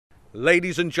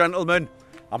Ladies and gentlemen,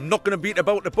 I'm not going to beat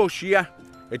about the bush here.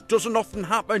 It doesn't often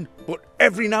happen, but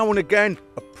every now and again,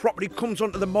 a property comes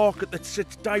onto the market that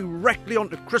sits directly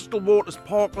onto Crystal Waters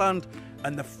Parkland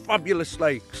and the fabulous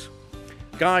lakes.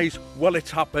 Guys, well,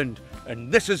 it's happened, and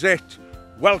this is it.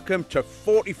 Welcome to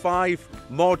 45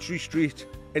 Margery Street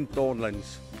in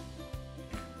Thornlands.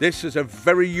 This is a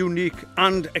very unique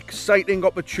and exciting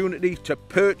opportunity to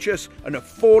purchase an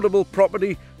affordable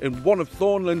property in one of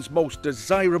Thornlands' most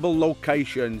desirable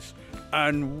locations.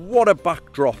 And what a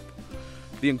backdrop!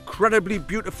 The incredibly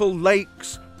beautiful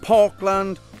lakes,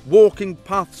 parkland, walking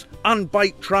paths and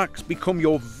bike tracks become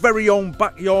your very own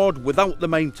backyard without the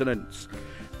maintenance.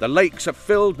 The lakes are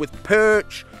filled with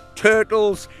perch,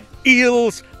 turtles,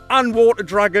 eels and water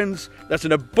dragons. There's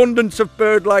an abundance of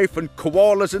bird life and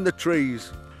koalas in the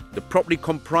trees. The property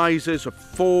comprises of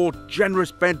 4 generous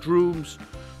bedrooms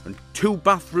and 2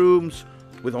 bathrooms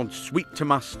with ensuite to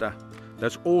master.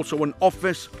 There's also an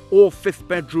office or 5th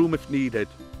bedroom if needed.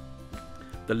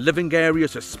 The living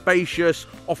areas are spacious,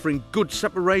 offering good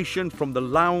separation from the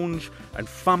lounge and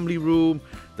family room.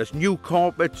 There's new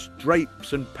carpets,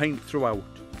 drapes and paint throughout.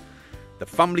 The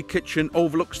family kitchen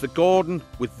overlooks the garden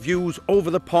with views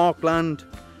over the parkland,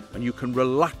 and you can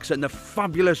relax in the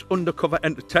fabulous undercover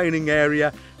entertaining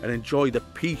area and enjoy the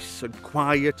peace and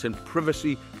quiet and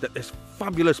privacy that this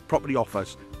fabulous property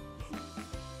offers.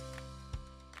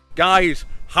 Guys,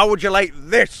 how would you like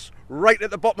this right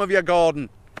at the bottom of your garden?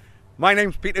 My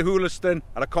name's Peter Houliston,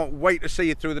 and I can't wait to see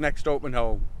you through the next open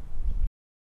home.